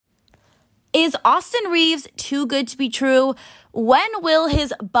Is Austin Reaves too good to be true? When will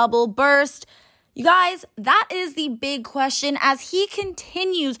his bubble burst? You guys, that is the big question as he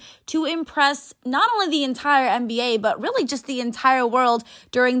continues to impress not only the entire NBA, but really just the entire world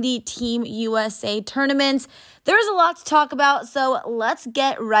during the Team USA tournament. There's a lot to talk about, so let's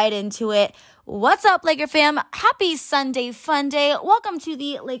get right into it. What's up, Laker fam? Happy Sunday fun day. Welcome to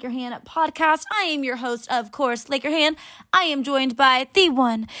the Laker Hand podcast. I am your host, of course, Laker Hand. I am joined by the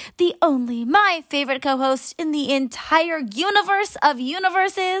one, the only, my favorite co-host in the entire universe of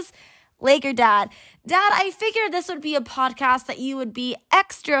universes, Laker Dad. Dad, I figured this would be a podcast that you would be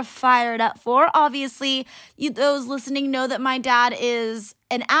extra fired up for. Obviously, those listening know that my dad is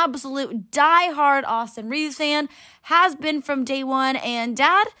an absolute diehard Austin Reaves fan, has been from day one, and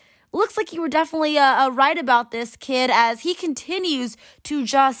Dad, looks like you were definitely right about this kid as he continues to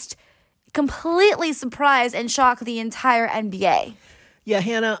just completely surprise and shock the entire NBA. Yeah,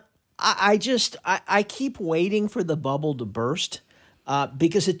 Hannah, I keep waiting for the bubble to burst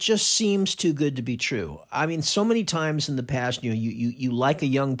because it just seems too good to be true. I mean, so many times in the past, you like a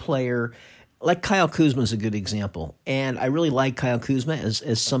young player, like Kyle Kuzma is a good example. And I really like Kyle Kuzma,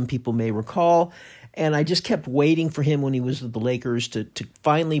 as some people may recall. And I just kept waiting for him when he was with the Lakers to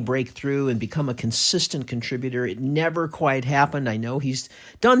finally break through and become a consistent contributor. It never quite happened. I know he's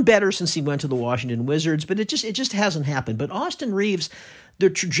done better since he went to the Washington Wizards, but it just hasn't happened. But Austin Reaves, the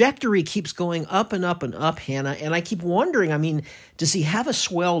trajectory keeps going up and up and up, Hannah. And I keep wondering, I mean, does he have a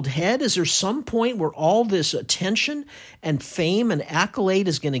swelled head? Is there some point where all this attention and fame and accolade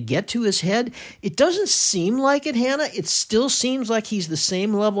is going to get to his head? It doesn't seem like it, Hannah. It still seems like he's the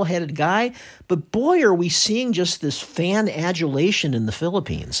same level-headed guy. But boy, are we seeing just this fan adulation in the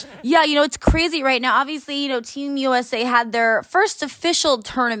Philippines. Yeah, it's crazy right now. Obviously, Team USA had their first official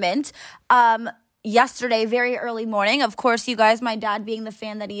tournament yesterday, very early morning. Of course, you guys, my dad being the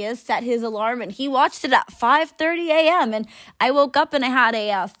fan that he is, set his alarm and he watched it at 5:30 a.m. And I woke up and I had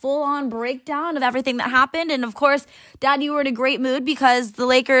a full-on breakdown of everything that happened. And of course, Dad, you were in a great mood because the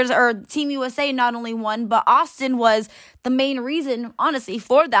Lakers, or Team USA, not only won, but Austin was the main reason, honestly,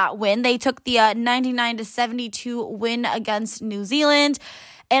 for that win. They took the 99-72 win against New Zealand.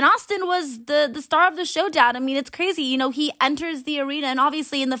 And Austin was the star of the show, Dad. I mean, it's crazy. He enters the arena, and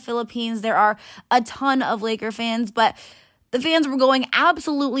obviously in the Philippines, there are a ton of Laker fans, but the fans were going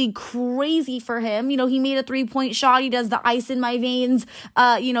absolutely crazy for him. He made a three-point shot. He does the ice in my veins,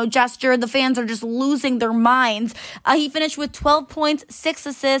 gesture. The fans are just losing their minds. He finished with 12 points, 6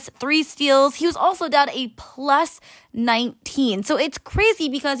 assists, 3 steals. He was also down a plus 19. So it's crazy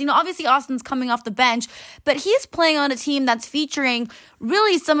because, obviously Austin's coming off the bench, but he's playing on a team that's featuring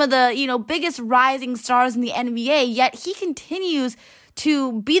really some of the, biggest rising stars in the NBA, yet he continues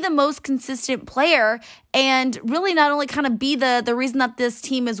to be the most consistent player and really not only kind of be the reason that this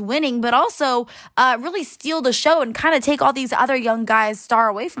team is winning, but also really steal the show and kind of take all these other young guys' star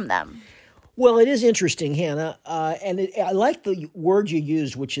away from them. Well, it is interesting, Hannah, and I like the word you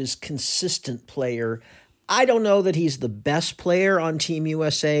used, which is consistent player. I don't know that he's the best player on Team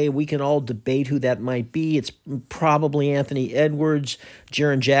USA. We can all debate who that might be. It's probably Anthony Edwards.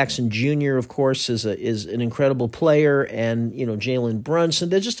 Jaren Jackson Jr., of course, is an incredible player, and Jalen Brunson.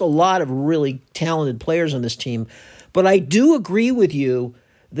 There's just a lot of really talented players on this team. But I do agree with you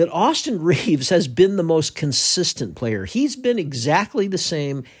that Austin Reaves has been the most consistent player. He's been exactly the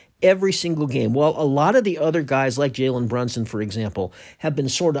same every single game. Well, a lot of the other guys, like Jalen Brunson, for example, have been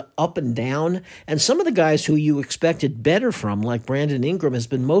sort of up and down. And some of the guys who you expected better from, like Brandon Ingram, has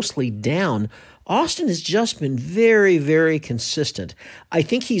been mostly down. Austin has just been very, very consistent. I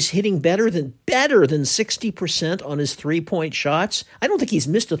think he's hitting better than 60% on his three-point shots. I don't think he's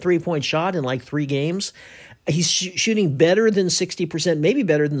missed a three-point shot in like 3 games. He's shooting better than 60%, maybe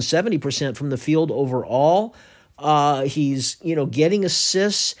better than 70% from the field overall. He's, getting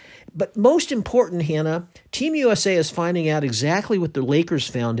assists. But most important, Hannah, Team USA is finding out exactly what the Lakers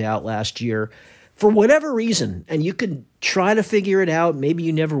found out last year. For whatever reason, and you could try to figure it out, maybe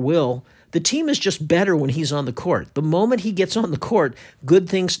you never will, the team is just better when he's on the court. The moment he gets on the court, good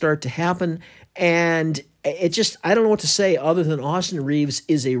things start to happen. And I don't know what to say other than Austin Reaves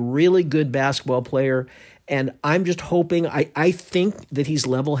is a really good basketball player. And I'm just hoping, I think that he's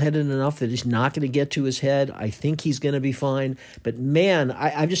level-headed enough that he's not going to get to his head. I think he's going to be fine. But man,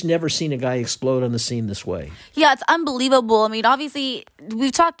 I've just never seen a guy explode on the scene this way. Yeah, it's unbelievable. I mean, obviously,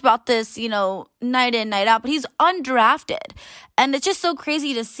 we've talked about this, night in, night out, but he's undrafted. And it's just so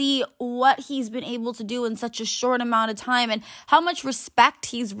crazy to see what he's been able to do in such a short amount of time and how much respect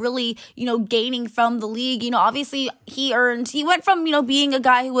he's really, gaining from the league. Obviously he went from, being a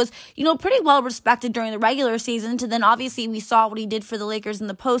guy who was, pretty well respected during the regular regular season to then obviously we saw what he did for the Lakers in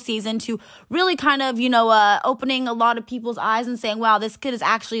the postseason to really kind of, opening a lot of people's eyes and saying, wow, this kid is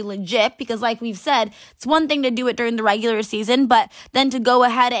actually legit. Because like we've said, it's one thing to do it during the regular season, but then to go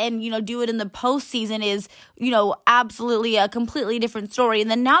ahead and, do it in the postseason is, absolutely a completely different story. And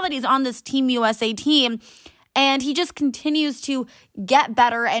then now that he's on this Team USA team, and he just continues to get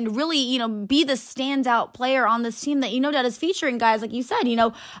better and really, be the standout player on this team that, that is featuring guys, like you said,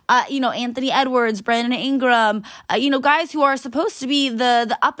 Anthony Edwards, Brandon Ingram, guys who are supposed to be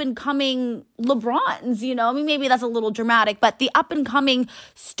the up-and-coming LeBrons, maybe that's a little dramatic, but the up-and-coming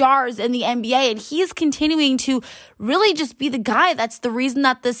stars in the NBA, and he's continuing to really just be the guy that's the reason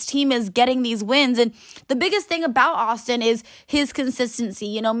that this team is getting these wins. And the biggest thing about Austin is his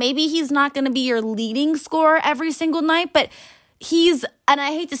consistency. Maybe he's not going to be your leading scorer every single night, but and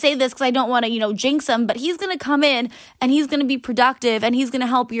I hate to say this because I don't want to, jinx him, but he's going to come in and he's going to be productive and he's going to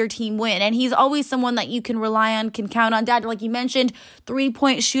help your team win. And he's always someone that you can rely on, can count on. Dad, like you mentioned,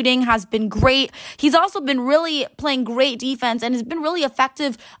 3-point shooting has been great. He's also been really playing great defense and has been really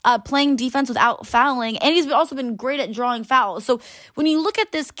effective playing defense without fouling. And he's also been great at drawing fouls. So when you look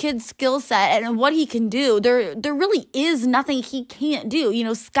at this kid's skill set and what he can do, there really is nothing he can't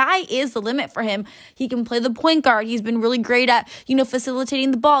do. Sky is the limit for him. He can play the point guard. He's been really great at,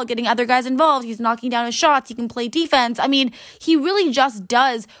 facilitating the ball, getting other guys involved. He's knocking down his shots. He can play defense. I mean, he really just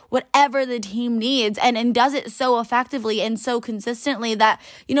does whatever the team needs and does it so effectively and so consistently that,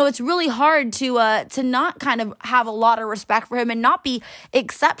 it's really hard to not kind of have a lot of respect for him and not be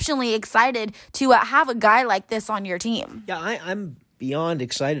exceptionally excited to have a guy like this on your team. Yeah, I'm beyond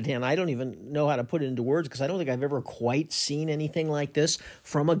excited, Hannah. I don't even know how to put it into words because I don't think I've ever quite seen anything like this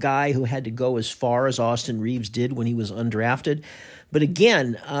from a guy who had to go as far as Austin Reaves did when he was undrafted. But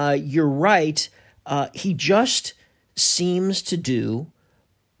again, you're right. He just seems to do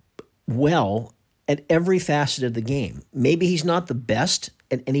well at every facet of the game. Maybe he's not the best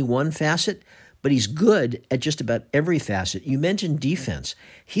at any one facet, but he's good at just about every facet. You mentioned defense.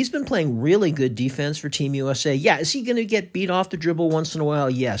 He's been playing really good defense for Team USA. Yeah, is he going to get beat off the dribble once in a while?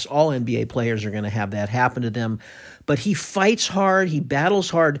 Yes, all NBA players are going to have that happen to them. But he fights hard. He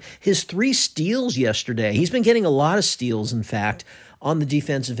battles hard. His 3 steals yesterday, he's been getting a lot of steals, in fact, on the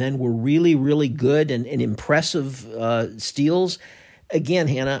defensive end, were really, really good and impressive steals. Again,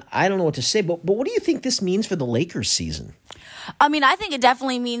 Hannah, I don't know what to say, but what do you think this means for the Lakers season? I mean, I think it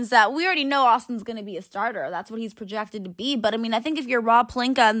definitely means that we already know Austin's going to be a starter. That's what he's projected to be. But, I mean, I think if you're Rob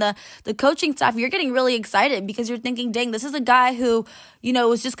Pelinka and the coaching staff, you're getting really excited because you're thinking, dang, this is a guy who,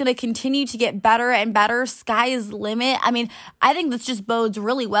 is just going to continue to get better and better. Sky is the limit. I mean, I think this just bodes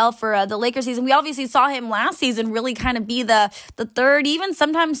really well for the Lakers season. We obviously saw him last season really kind of be the third, even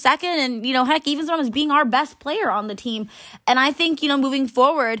sometimes second, and, heck, even sometimes being our best player on the team. And I think, moving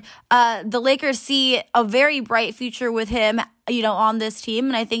forward, the Lakers see a very bright future with him, on this team.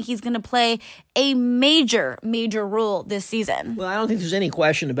 And I think he's going to play a major, major role this season. Well, I don't think there's any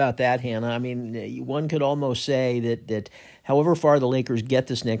question about that, Hannah. I mean, one could almost say that however far the Lakers get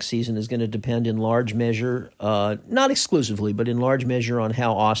this next season is going to depend in large measure, not exclusively, but in large measure on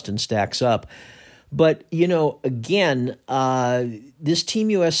how Austin stacks up. But, again, this Team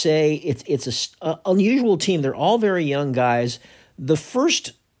USA, it's an unusual team. They're all very young guys. The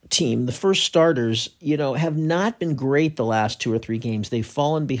first starters, have not been great the last 2 or 3 games. They've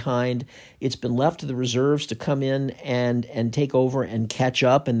fallen behind. It's been left to the reserves to come in and take over and catch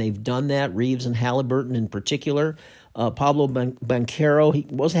up, and they've done that, Reaves and Halliburton in particular. Pablo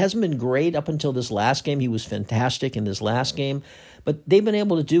Banchero, hasn't been great up until this last game. He was fantastic in this last game. But they've been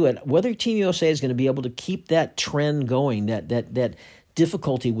able to do it. Whether Team USA is going to be able to keep that trend going, that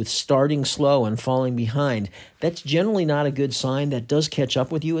difficulty with starting slow and falling behind, that's generally not a good sign. That does catch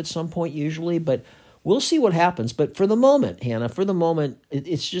up with you at some point usually, but we'll see what happens. But for the moment, Hannah,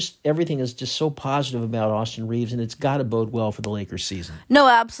 it's just everything is just so positive about Austin Reaves, and it's got to bode well for the Lakers season. No,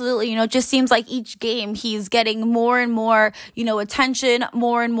 absolutely. It just seems like each game he's getting more and more, attention,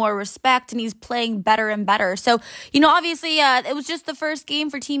 more and more respect, and he's playing better and better. So, obviously it was just the first game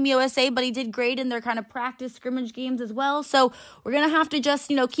for Team USA, but he did great in their kind of practice scrimmage games as well. So we're going to have to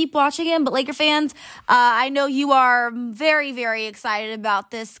just, keep watching him. But Laker fans, I know you are very, very excited about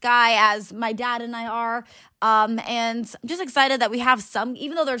this guy, as my dad and I are. And I'm just excited that we have some,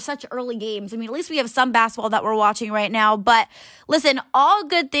 even though they're such early games. I mean, at least we have some basketball that we're watching right now. But listen, all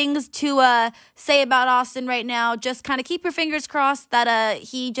good things to say about Austin right now. Just kind of keep your fingers crossed that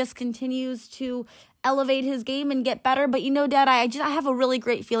he just continues to elevate his game and get better. But Dad, I have a really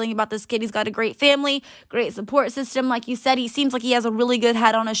great feeling about this kid. He's got a great family, great support system. Like you said, he seems like he has a really good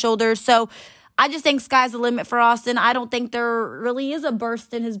head on his shoulders. So I just think sky's the limit for Austin. I don't think there really is a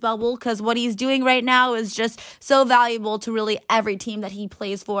burst in his bubble because what he's doing right now is just so valuable to really every team that he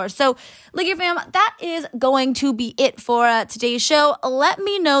plays for. So, Laker fam, that is going to be it for today's show. Let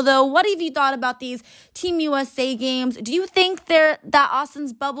me know, though, what have you thought about these Team USA games? Do you think that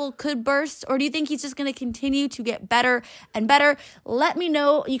Austin's bubble could burst, or do you think he's just going to continue to get better and better? Let me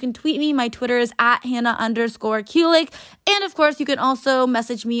know. You can tweet me. My Twitter is at Hannah_Kulik. And, of course, you can also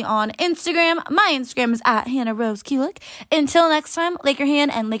message me on Instagram. My Instagram is at Hannah Rose Kulik. Until next time, Laker Han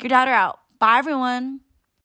and Laker Dad are out. Bye, everyone.